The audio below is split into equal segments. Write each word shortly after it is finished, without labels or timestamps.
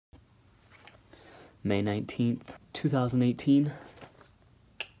May 19th, 2018.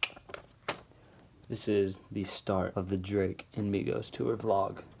 This is the start of the Drake and Migos tour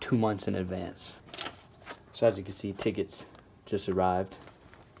vlog, 2 months in advance. So as you can see, tickets just arrived.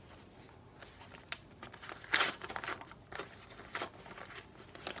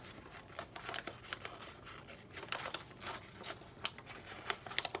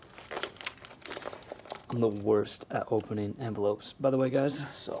 I'm the worst at opening envelopes, by the way, guys,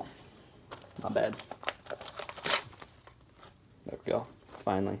 so not bad. There we go.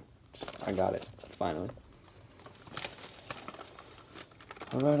 Finally. I got it. Finally.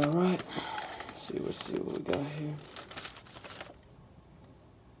 Alright, alright. Let's see what we got here.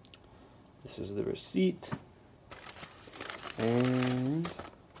 This is the receipt. And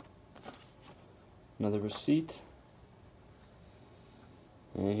another receipt.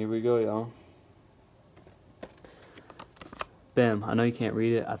 And here we go, y'all. Bam. I know you can't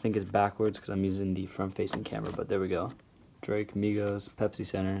read it. I think it's backwards because I'm using the front-facing camera, but there we go. Drake, Migos, Pepsi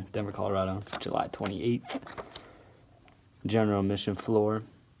Center, Denver, Colorado, July 28th. General admission floor.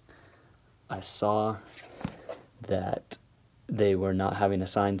 I saw that they were not having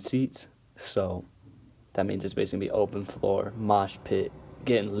assigned seats, so that means it's basically gonna be open floor, mosh pit,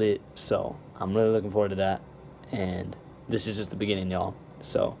 getting lit. So I'm really looking forward to that, and this is just the beginning, y'all.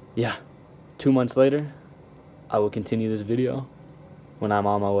 So yeah, 2 months later, I will continue this video when I'm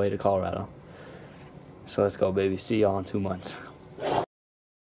on my way to Colorado. So let's go, baby. See y'all in 2 months.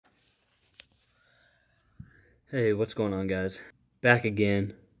 Hey, what's going on, guys? Back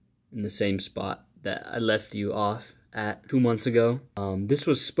again in the same spot that I left you off at 2 months ago. This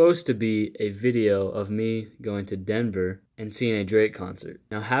was supposed to be a video of me going to Denver and seeing a Drake concert.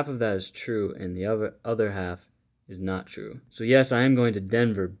 Now, half of that is true, and the other half is not true. So yes, I am going to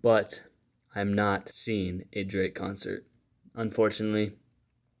Denver, but I'm not seeing a Drake concert, unfortunately.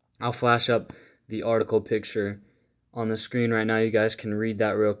 I'll flash up the article picture on the screen right now. You guys can read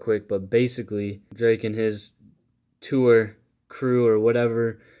that real quick, but basically Drake and his tour crew or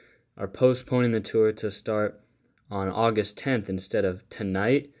whatever are postponing the tour to start on August 10th instead of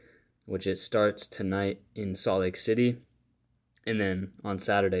tonight, which it starts tonight in Salt Lake City. And then on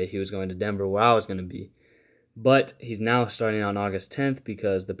Saturday he was going to Denver, where I was going to be. But he's now starting on August 10th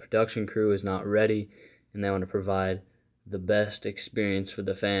because the production crew is not ready and they want to provide the best experience for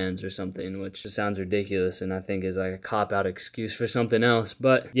the fans or something, which just sounds ridiculous and I think is like a cop-out excuse for something else.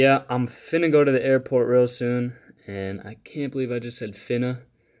 But yeah, I'm finna go to the airport real soon, and I can't believe I just said finna.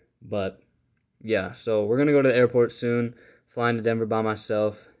 But yeah, so we're gonna go to the airport soon, flying to Denver by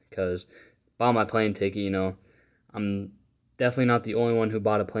myself because bought my plane ticket, you know. I'm definitely not the only one who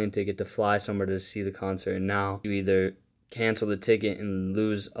bought a plane ticket to fly somewhere to see the concert, and now you either cancel the ticket and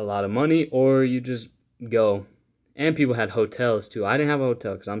lose a lot of money, or you just go. And people had hotels too. I didn't have a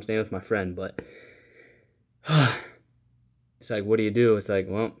hotel because I'm staying with my friend, but it's like, what do you do? It's like,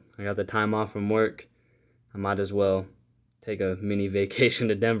 well, I got the time off from work. I might as well take a mini vacation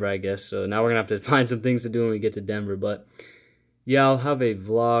to Denver, I guess. So now we're going to have to find some things to do when we get to Denver. But yeah, I'll have a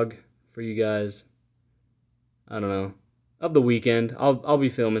vlog for you guys, I don't know, of the weekend. I'll be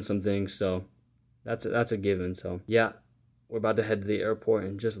filming some things, so that's a given. So yeah, we're about to head to the airport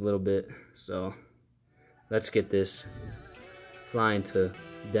in just a little bit. So let's get this flying to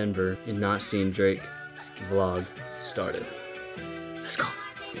Denver and not seeing Drake vlog started. Let's go.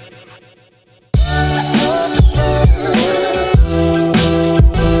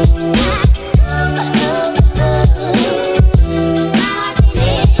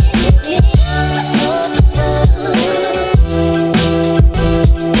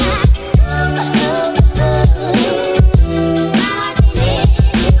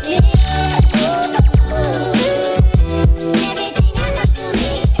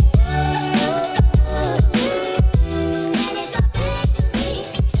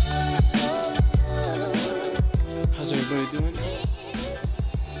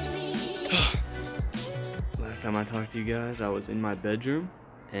 Last time I talked to you guys, I was in my bedroom,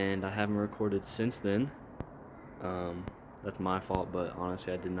 and I haven't recorded since then. That's my fault, but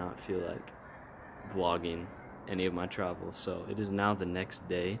honestly, I did not feel like vlogging any of my travels. So it is now the next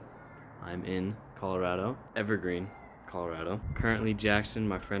day. I'm in Colorado, Evergreen, Colorado. Currently, Jackson,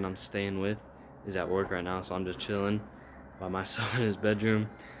 my friend I'm staying with, is at work right now, so I'm just chilling by myself in his bedroom,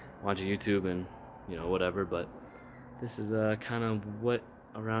 watching YouTube and, you know, whatever. But this is kind of what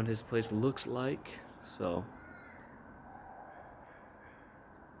around his place looks like. So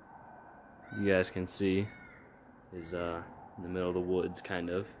you guys can see is in the middle of the woods, kind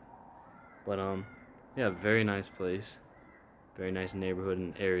of. But yeah, very nice place, very nice neighborhood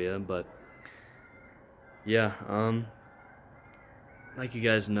and area. But yeah, like you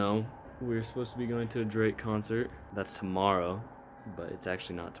guys know, we're supposed to be going to a Drake concert. That's tomorrow, but it's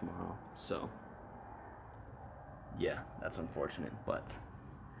actually not tomorrow. So, yeah, that's unfortunate, but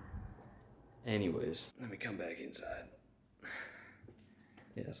anyways, let me come back inside.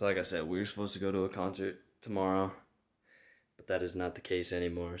 Yeah, so like I said, we were supposed to go to a concert tomorrow, but that is not the case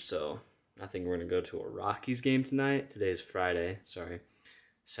anymore. So I think we're gonna go to a Rockies game tonight. Today is Friday, sorry.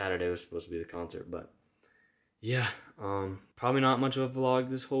 Saturday was supposed to be the concert, but yeah, probably not much of a vlog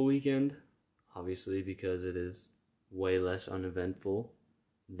this whole weekend, obviously, because it is way less uneventful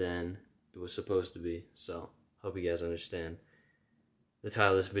than it was supposed to be. So hope you guys understand. The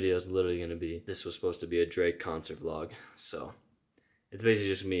title of this video is literally gonna be, this was supposed to be a Drake concert vlog. So it's basically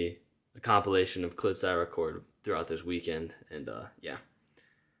just me, a compilation of clips I record throughout this weekend, and yeah.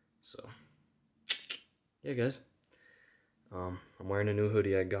 So yeah, guys. I'm wearing a new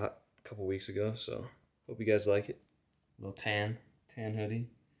hoodie I got a couple weeks ago, so hope you guys like it. A little tan hoodie.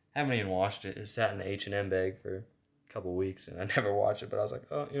 Haven't even washed it. It sat in the H&M bag for a couple weeks, and I never washed it, but I was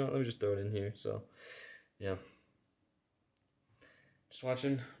like, oh, you know, let me just throw it in here. So yeah. Just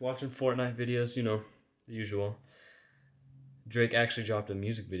watching Fortnite videos, you know, the usual. Drake actually dropped a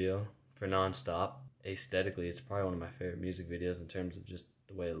music video for Nonstop. Aesthetically, it's probably one of my favorite music videos in terms of just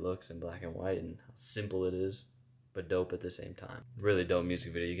the way it looks in black and white and how simple it is, but dope at the same time. Really dope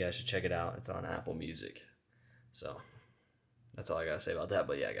music video. You guys should check it out. It's on Apple Music. So that's all I gotta say about that.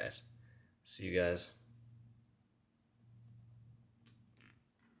 But yeah, guys, see you guys.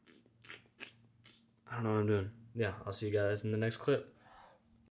 I don't know what I'm doing. Yeah, I'll see you guys in the next clip.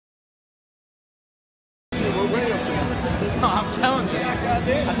 No, I'm telling you.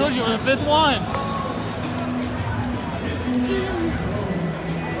 I told you we're the fifth one.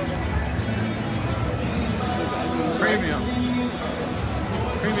 Premium.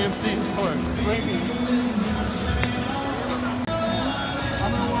 Premium seats, of course. Premium.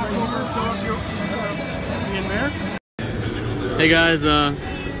 I'm gonna walk over and fill up your. Hey guys,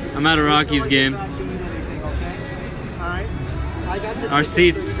 I'm at a Rockies game. Our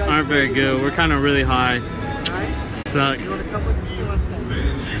seats aren't very good. We're kind of really high. Sucks.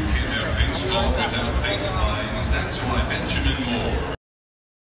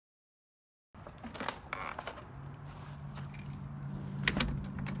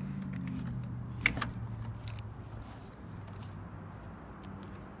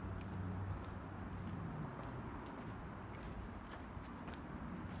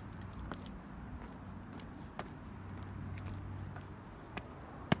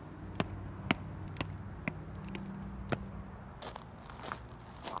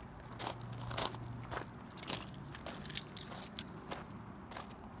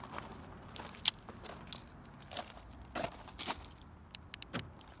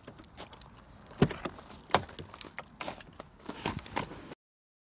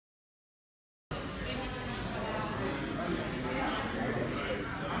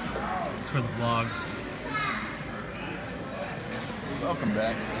 For the vlog. Welcome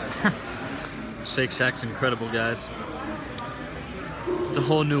back. Shake Shack's incredible, guys. It's a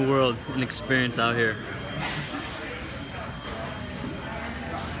whole new world and experience out here.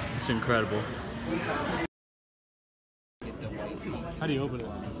 It's incredible. How do you open it?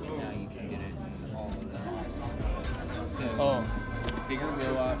 Now you can get it all of that. So, Oh. bigger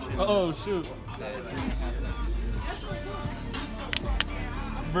wheel option. Oh, shoot. The 3.5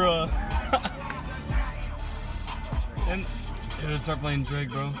 Bruh. And dude, start playing Drake,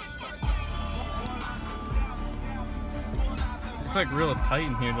 bro. It's like real tight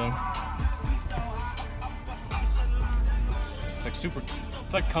in here, though. It's like super.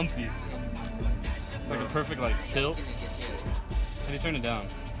 It's like comfy. It's like a perfect like tilt. How do you turn it down?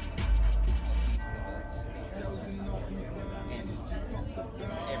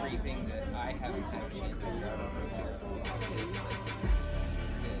 and everything that I haven't had a chance to figure out over there.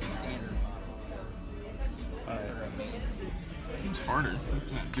 The standard models are amazing. Seems harder.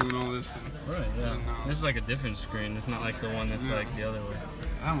 Doing all this. Right, yeah. This is like a different screen. It's not like the one that's like the other way.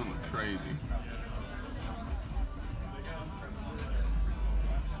 That one looked crazy.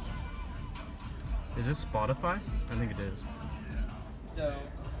 Is this Spotify? I think it is. So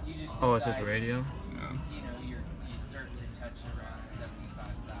you just Oh, it's just decide, radio? Yeah. You know, you start to touch around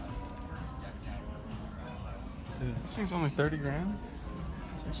 75,000 for deck tower. Dude, this thing's only 30 grand.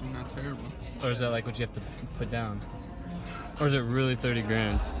 It's actually not terrible. Or is that like what you have to put down? Or is it really 30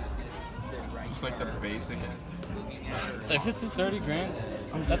 grand? Just like the basic. If it's just 30 grand,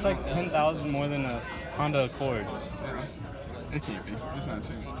 that's like 10,000 more than a Honda Accord. Yeah. It can't be. It's not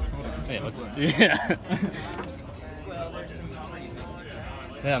cheap. Yeah, what's it? Yeah.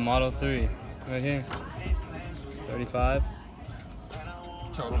 Yeah, Model 3. Right here. 35.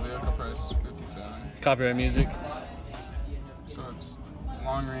 Total vehicle price 57. Copyright music. So it's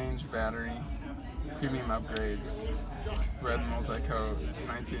long range battery, premium upgrades, red multi-coat,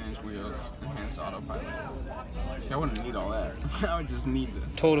 19-inch wheels, enhanced autopilot. See, I wouldn't need all that. I would just need the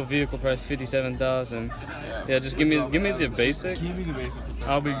Total vehicle price 57,000. Yeah, just give me the basic. Give me the basic.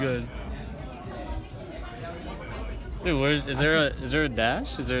 I'll be good. Dude, is there a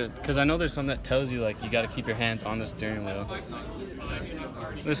dash? Because I know there's something that tells you like you got to keep your hands on the steering wheel.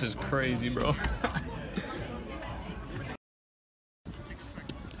 This is crazy, bro.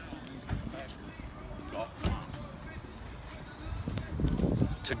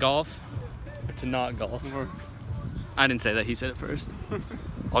 To golf or to not golf? I didn't say that. He said it first.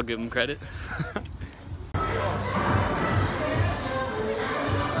 I'll give him credit.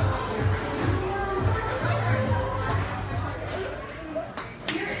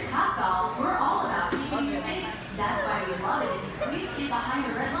 We're all about keeping you safe. That's why we love it. Please get behind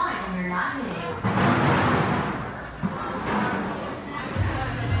the red line when you're not hitting.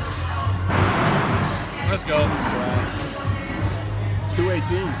 Let's go.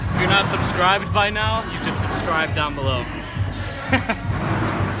 218. If you're not subscribed by now, you should subscribe down below.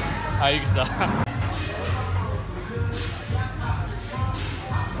 Alright, you can stop.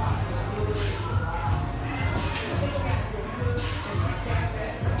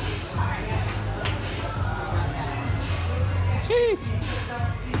 Cheese!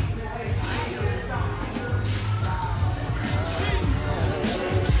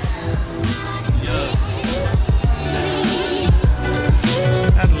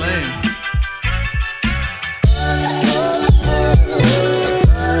 That's lame.